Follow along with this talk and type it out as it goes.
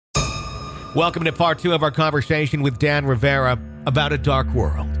Welcome to part 2 of our conversation with Dan Rivera about a dark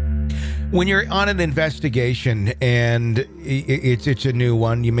world. When you're on an investigation and it's a new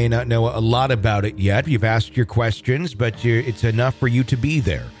one, you may not know a lot about it yet. You've asked your questions, but it's enough for you to be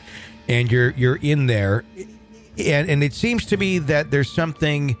there. And you're in there. And it seems to me that there's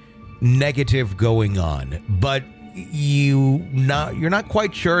something negative going on, but you're not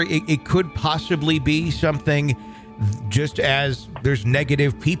quite sure. It could possibly be something, just as there's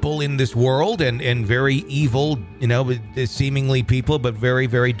negative people in this world and very evil, seemingly people, but very,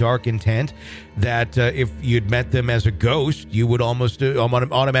 very dark intent, that if you'd met them as a ghost, you would almost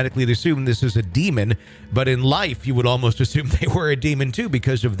automatically assume this is a demon. But in life, you would almost assume they were a demon too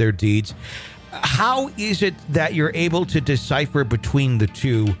because of their deeds. How is it that you're able to decipher between the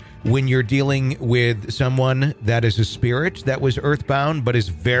two when you're dealing with someone that is a spirit that was earthbound but is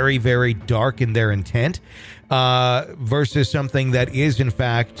very, very dark in their intent versus something that is, in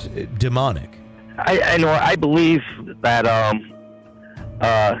fact, demonic? I believe that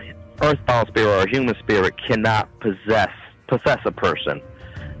earthbound spirit or human spirit cannot possess a person.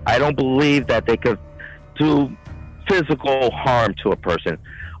 I don't believe that they could do physical harm to a person.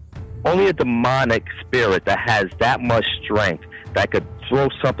 Only a demonic spirit that has that much strength that could throw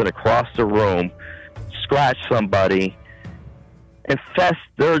something across the room, scratch somebody, infest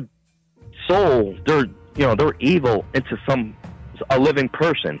their soul, their evil into a living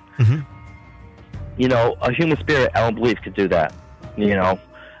person. Mm-hmm. A human spirit, I don't believe could do that.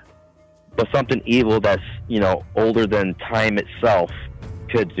 But something evil that's older than time itself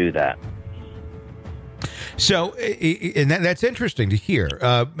could do that. So, and that's interesting to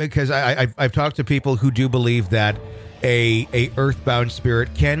hear because I've talked to people who do believe that a earthbound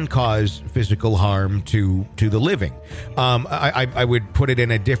spirit can cause physical harm to the living. I would put it in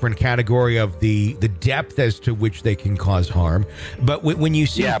a different category of the depth as to which they can cause harm. But when you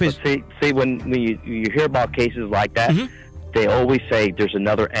see, but see when you hear about cases like that, mm-hmm. they always say there's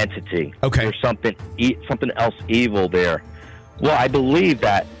another entity. Okay, there's something else evil there. Well, I believe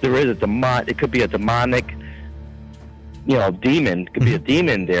that there is it could be a demonic, demon. It could be a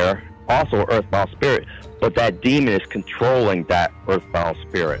demon there, also an earthbound spirit. But that demon is controlling that earthbound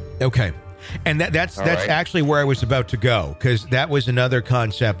spirit. Okay. And that's right. Actually where I was about to go, because that was another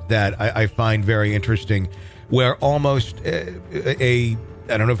concept that I find very interesting, where almost I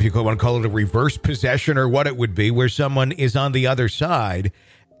don't know if you want to call it a reverse possession or what it would be, where someone is on the other side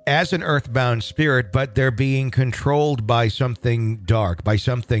as an earthbound spirit, but they're being controlled by something dark, by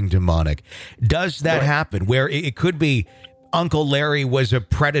something demonic. Does that happen where it could be Uncle Larry was a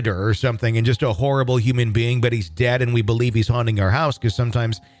predator or something and just a horrible human being, but he's dead and we believe he's haunting our house because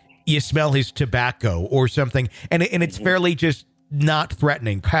sometimes you smell his tobacco or something, and it's fairly just not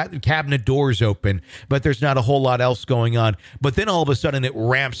threatening. Cabinet doors open, but there's not a whole lot else going on. But then all of a sudden it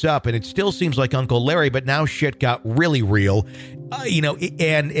ramps up and it still seems like Uncle Larry, but now shit got really real.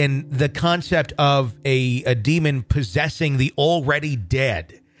 And the concept of a demon possessing the already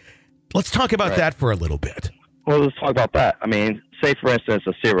dead. Let's talk about that for a little bit. Well, let's talk about that. I mean, say, for instance,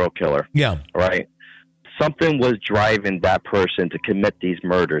 a serial killer. Yeah. Right? Something was driving that person to commit these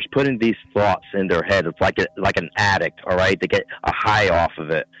murders, putting these thoughts in their head. It's like an addict, all right? They get a high off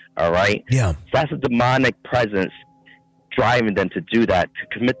of it, all right? Yeah. So that's a demonic presence driving them to do that,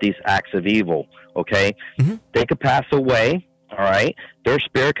 to commit these acts of evil, okay? Mm-hmm. They could pass away, all right? Their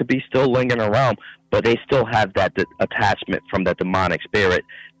spirit could be still lingering around, but they still have that attachment from that demonic spirit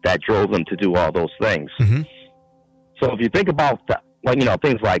that drove them to do all those things. Mm-hmm. So if you think about that,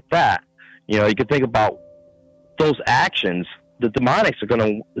 things like that, you can think about those actions. The demonics are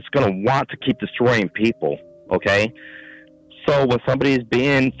gonna want to keep destroying people. Okay, so when somebody is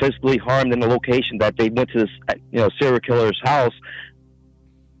being physically harmed in a location that they went to this, serial killer's house,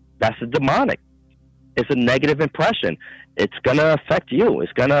 that's a demonic. It's a negative impression. It's gonna affect you.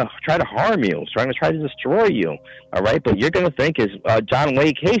 It's gonna try to harm you. It's trying to destroy you. All right, but you're gonna think is John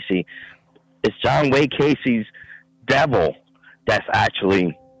Wayne Casey. It's John Wayne Casey's devil that's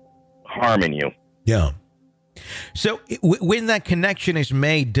actually harming you. Yeah. So when that connection is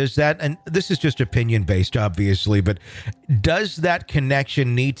made, does that, and this is just opinion based, obviously, but does that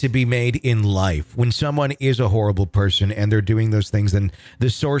connection need to be made in life? When someone is a horrible person and they're doing those things, then the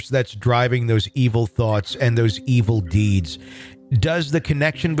source that's driving those evil thoughts and those evil deeds, does the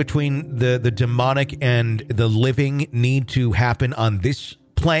connection between the demonic and the living need to happen on this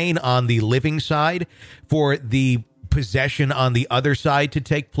plane, on the living side, for the possession on the other side to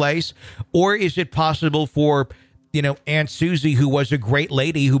take place? Or is it possible for Aunt Susie, who was a great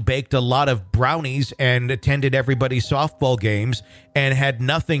lady who baked a lot of brownies and attended everybody's softball games and had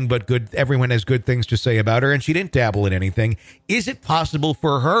nothing but everyone has good things to say about her, and she didn't dabble in anything. Is it possible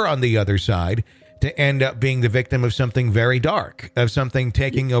for her on the other side to end up being the victim of something very dark, of something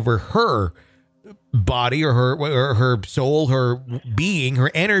taking over her body or her soul, her being,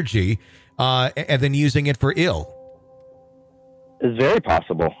 her energy, and then using it for ill? It's very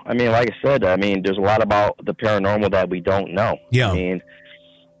possible. I mean, like I said, there's a lot about the paranormal that we don't know. Yeah. I mean,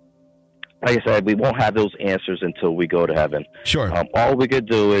 like I said, we won't have those answers until we go to heaven. Sure. All we could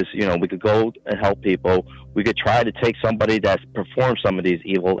do is, we could go and help people. We could try to take somebody that's performed some of these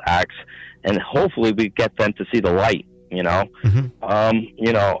evil acts, and hopefully we get them to see the light. Mm-hmm.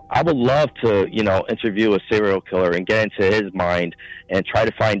 I would love to, interview a serial killer and get into his mind and try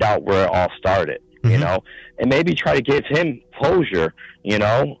to find out where it all started. Mm-hmm. And maybe try to give him closure,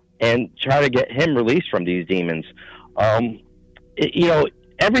 and try to get him released from these demons. Every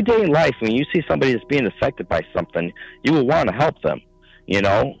day in life, when you see somebody that's being affected by something, you will want to help them.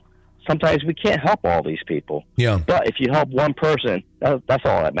 Sometimes we can't help all these people. Yeah. But if you help one person, that's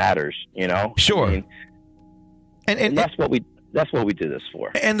all that matters. Sure. And that's what we do this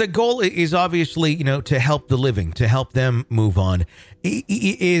for. And the goal is obviously, to help the living, to help them move on.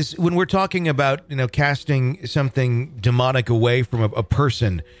 Is when we're talking about, casting something demonic away from a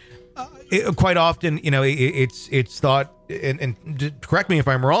person, quite often, it's thought, and correct me if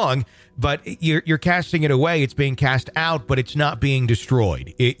I'm wrong, but you're casting it away. It's being cast out, but it's not being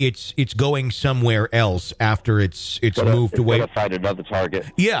destroyed. It's going somewhere else after it's moved away. It's gonna find another target.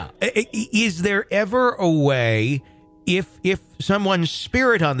 Yeah. Is there ever a way, if someone's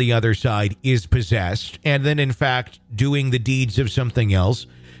spirit on the other side is possessed and then in fact doing the deeds of something else,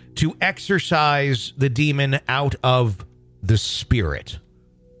 to exorcise the demon out of the spirit?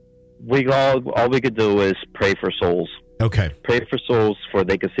 All we could do is pray for souls. Okay. Pray for souls for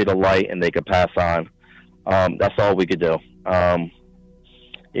they could see the light and they could pass on. That's all we could do.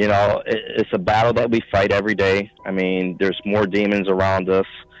 It's a battle that we fight every day. There's more demons around us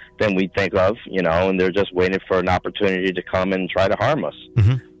than we think of, and they're just waiting for an opportunity to come and try to harm us.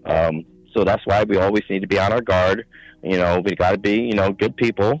 Mm-hmm. So that's why we always need to be on our guard. We got to be, good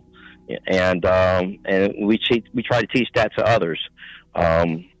people, and we try to teach that to others.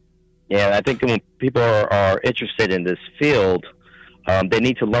 And I think when people are interested in this field, they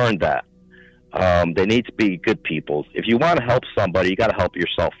need to learn that. They need to be good people. If you want to help somebody, you got to help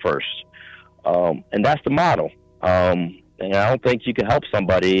yourself first. And that's the model. And I don't think you can help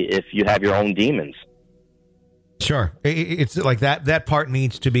somebody if you have your own demons. Sure. It's like that part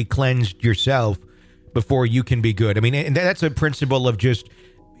needs to be cleansed yourself before you can be good. And that's a principle of just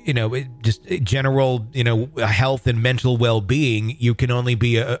general, health and mental well-being. You can only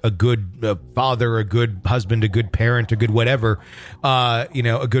be a good father, a good husband, a good parent, a good whatever, a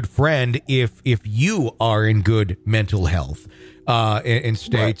good friend if you are in good mental health and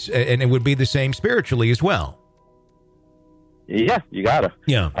states. Right. And it would be the same spiritually as well. Yeah, you gotta.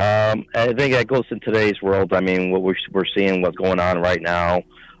 Yeah. I think that goes in today's world. What we're seeing, what's going on right now.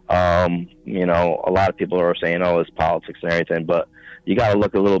 A lot of people are saying, "Oh, it's politics and everything," but you got to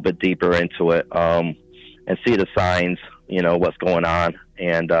look a little bit deeper into it and see the signs. What's going on.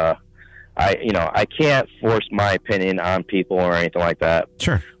 And I can't force my opinion on people or anything like that.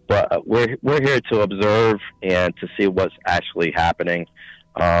 Sure. But we're here to observe and to see what's actually happening.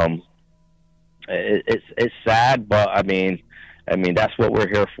 It's sad, but that's what we're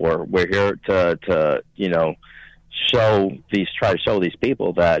here for. We're here to try to show these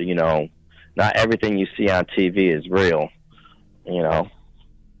people that, not everything you see on TV is real,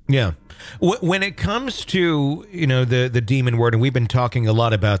 Yeah. When it comes to, the demon word, and we've been talking a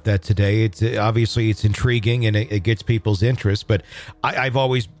lot about that today, it's obviously it's intriguing and it gets people's interest, but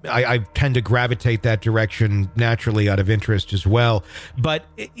I tend to gravitate that direction naturally out of interest as well. But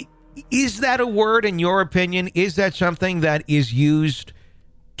is that a word, in your opinion? Is that something that is used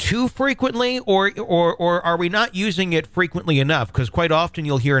too frequently, or are we not using it frequently enough? Because quite often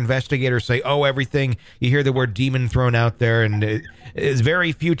you'll hear investigators say, "Oh, everything." You hear the word demon thrown out there, and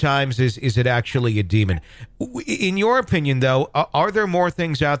very few times is it actually a demon. In your opinion, though, are there more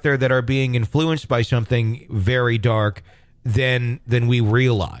things out there that are being influenced by something very dark than we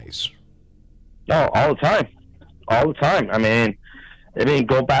realize? No, all the time.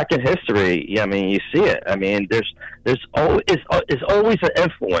 Go back in history. You see it. There's always an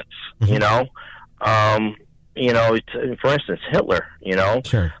influence. Mm-hmm. For instance, Hitler.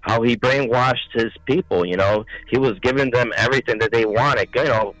 Sure. How he brainwashed his people. He was giving them everything that they wanted.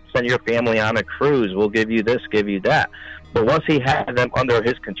 Send your family on a cruise. We'll give you this, give you that. But once he had them under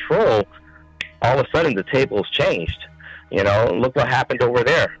his control, all of a sudden the tables changed. You know, look what happened over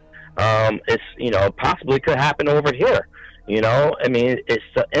there. It's, you know, possibly could happen over here. You know, I mean, it's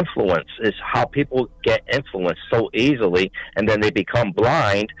the influence. It's how people get influenced so easily, and then they become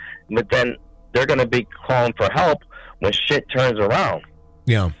blind, but then they're going to be calling for help when shit turns around.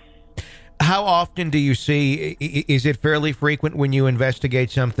 Yeah. How often do you see, is it fairly frequent when you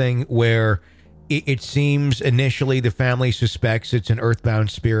investigate something where it seems initially the family suspects it's an earthbound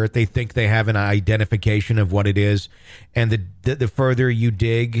spirit? They think they have an identification of what it is, and the further you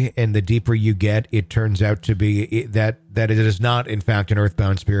dig and the deeper you get, it turns out to be that it is not, in fact, an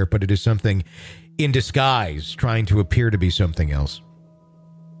earthbound spirit, but it is something in disguise trying to appear to be something else.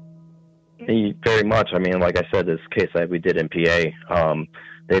 Very much. I mean, like I said, this case that we did in PA,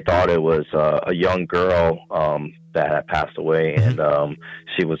 they thought it was a young girl that had passed away, and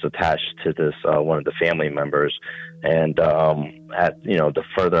she was attached to this one of the family members. And the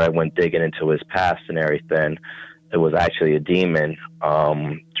further I went digging into his past and everything, it was actually a demon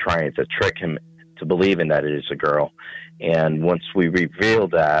trying to trick him to believing that it is a girl. And once we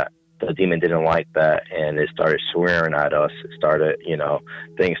revealed that, the demon didn't like that, and it started swearing at us. It started,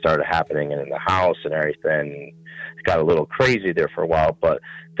 things started happening in the house and everything. It got a little crazy there for a while, but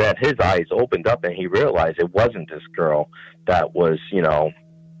then his eyes opened up and he realized it wasn't this girl that was,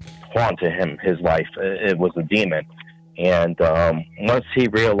 haunting him, his life. It was a demon. And once he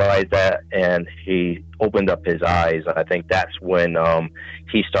realized that and he opened up his eyes, I think that's when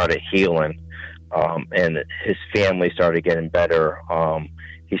he started healing, and his family started getting better.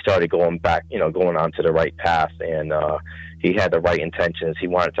 He started going back, going on to the right path, and he had the right intentions. He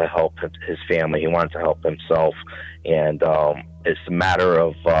wanted to help his family. He wanted to help himself. And it's a matter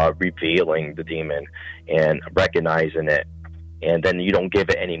of revealing the demon and recognizing it, and then you don't give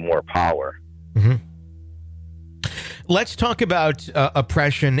it any more power. Mm-hmm. Let's talk about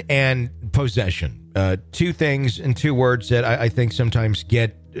oppression and possession. Two things and two words that I think sometimes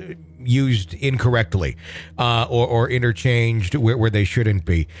get used incorrectly or interchanged where they shouldn't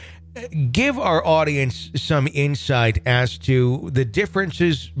be. Give our audience some insight as to the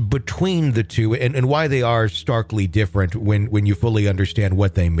differences between the two and why they are starkly different when you fully understand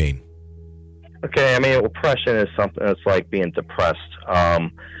what they mean. Okay, I mean, oppression is something that's like being depressed.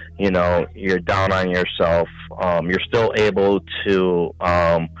 You're down on yourself. You're still able to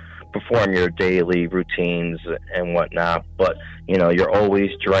perform your daily routines and whatnot, but you're always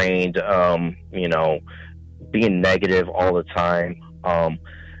drained, being negative all the time.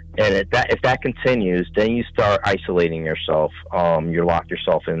 And if that continues, then you start isolating yourself. You lock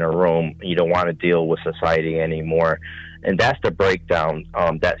yourself in a room. You don't want to deal with society anymore. And that's the breakdown.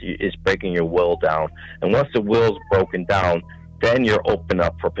 That is breaking your will down. And once the will's broken down, then you're open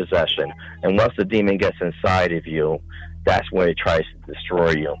up for possession. And once the demon gets inside of you, that's when it tries to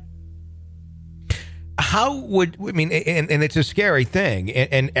destroy you. And it's a scary thing,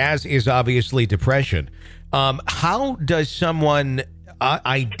 and as is obviously depression. How does someone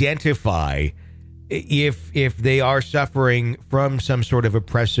identify if they are suffering from some sort of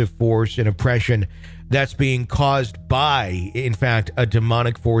oppressive force and oppression that's being caused by, in fact, a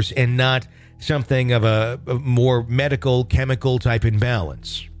demonic force and not something of a more medical, chemical type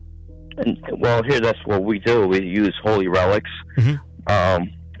imbalance? Well, here, that's what we do. We use holy relics. Mm-hmm.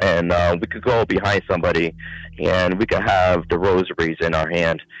 And we could go behind somebody and we could have the rosaries in our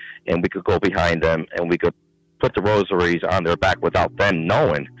hand, and we could go behind them and we could put the rosaries on their back without them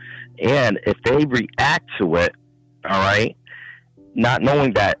knowing. And if they react to it, all right, not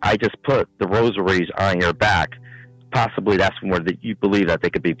knowing that I just put the rosaries on your back, possibly that's where you believe that they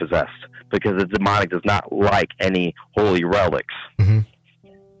could be possessed, because the demonic does not like any holy relics. Mm-hmm.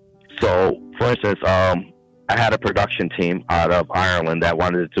 So, for instance, I had a production team out of Ireland that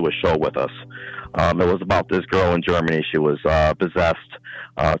wanted to do a show with us. It was about this girl in Germany. She was possessed,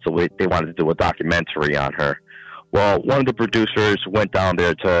 so they wanted to do a documentary on her. Well, one of the producers went down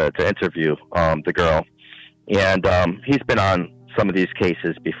there to interview the girl, and he's been on some of these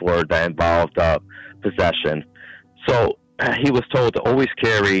cases before that involved possession. So he was told to always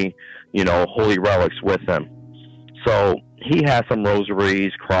carry, holy relics with him. So he has some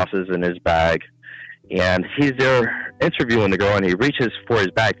rosaries, crosses in his bag, and he's there interviewing the girl, and he reaches for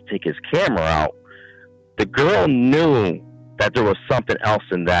his bag to take his camera out. The girl knew that there was something else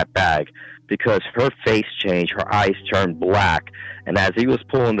in that bag because her face changed, her eyes turned black, and as he was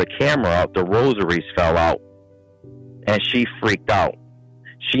pulling the camera out, the rosaries fell out, and she freaked out.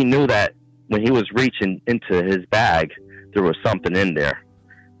 She knew that when he was reaching into his bag, there was something in there,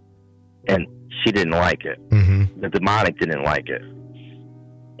 and she didn't like it. Mm-hmm. The demonic didn't like it.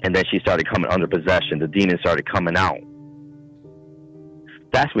 And then she started coming under possession. The demon started coming out.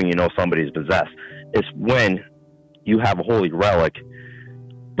 That's when you know somebody's possessed. It's when you have a holy relic,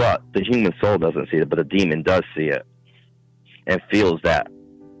 but the human soul doesn't see it, but the demon does see it and feels that.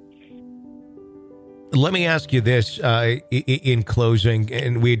 Let me ask you this in closing,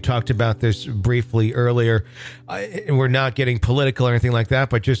 and we had talked about this briefly earlier, and we're not getting political or anything like that,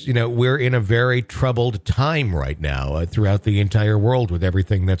 but just, we're in a very troubled time right now throughout the entire world with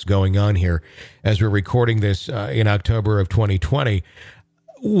everything that's going on here as we're recording this in October of 2020.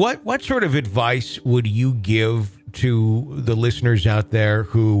 What sort of advice would you give to the listeners out there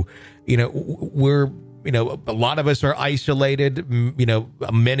who, we're, a lot of us are isolated.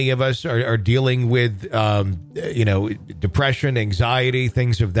 Many of us are dealing with, depression, anxiety,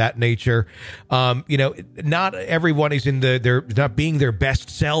 things of that nature. Not everyone is they're not being their best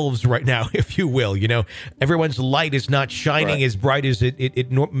selves right now, if you will. Everyone's light is not shining as bright as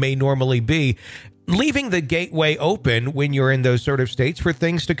it may normally be. Leaving the gateway open when you're in those sort of states for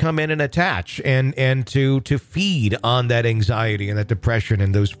things to come in and attach and to feed on that anxiety and that depression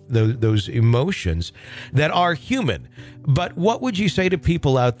and those emotions that are human. But what would you say to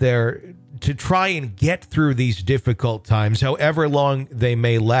people out there to try and get through these difficult times, however long they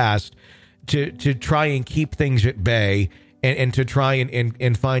may last, to try and keep things at bay and to try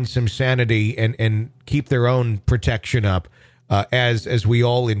and find some sanity and keep their own protection up as we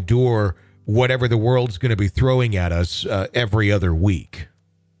all endure whatever the world's going to be throwing at us every other week?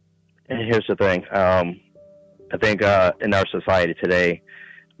 And here's the thing. I think in our society today,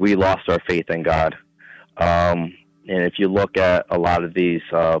 we lost our faith in God. And if you look at a lot of these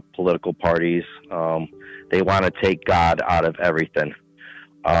political parties, they want to take God out of everything.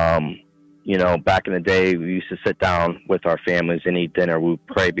 Back in the day, we used to sit down with our families and eat dinner. We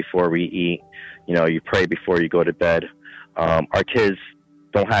pray before we eat. You pray before you go to bed. Our kids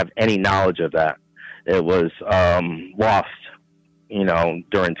don't have any knowledge of that. It was lost,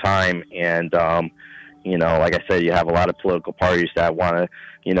 during time. And, like I said, you have a lot of political parties that want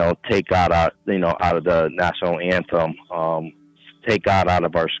to, take God out, out of the national anthem, take God out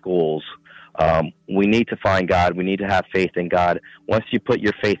of our schools. We need to find God. We need to have faith in God. Once you put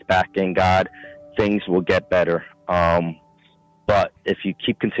your faith back in God, things will get better. But if you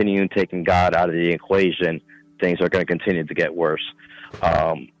keep continuing taking God out of the equation, things are going to continue to get worse.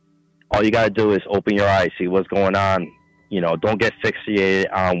 All you got to do is open your eyes, see what's going on. Don't get fixated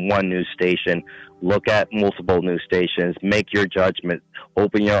on one news station. Look at multiple news stations. Make your judgment.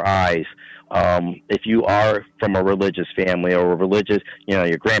 Open your eyes. If you are from a religious family or a religious,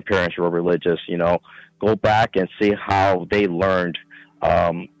 your grandparents were religious, go back and see how they learned.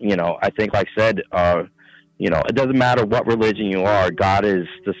 I think, like I said, it doesn't matter what religion you are. God is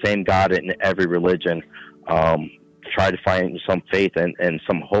the same God in every religion. Try to find some faith and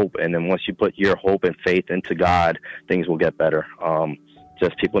some hope. And then once you put your hope and faith into God, things will get better.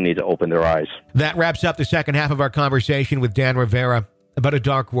 Just people need to open their eyes. That wraps up the second half of our conversation with Dan Rivera about a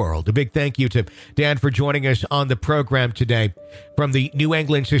dark world. A big thank you to Dan for joining us on the program today from the New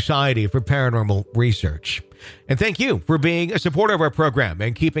England Society for Paranormal Research. And thank you for being a supporter of our program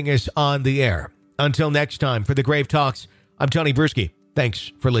and keeping us on the air. Until next time, for the Grave Talks, I'm Tony Bruschi.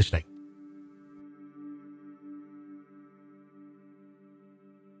 Thanks for listening.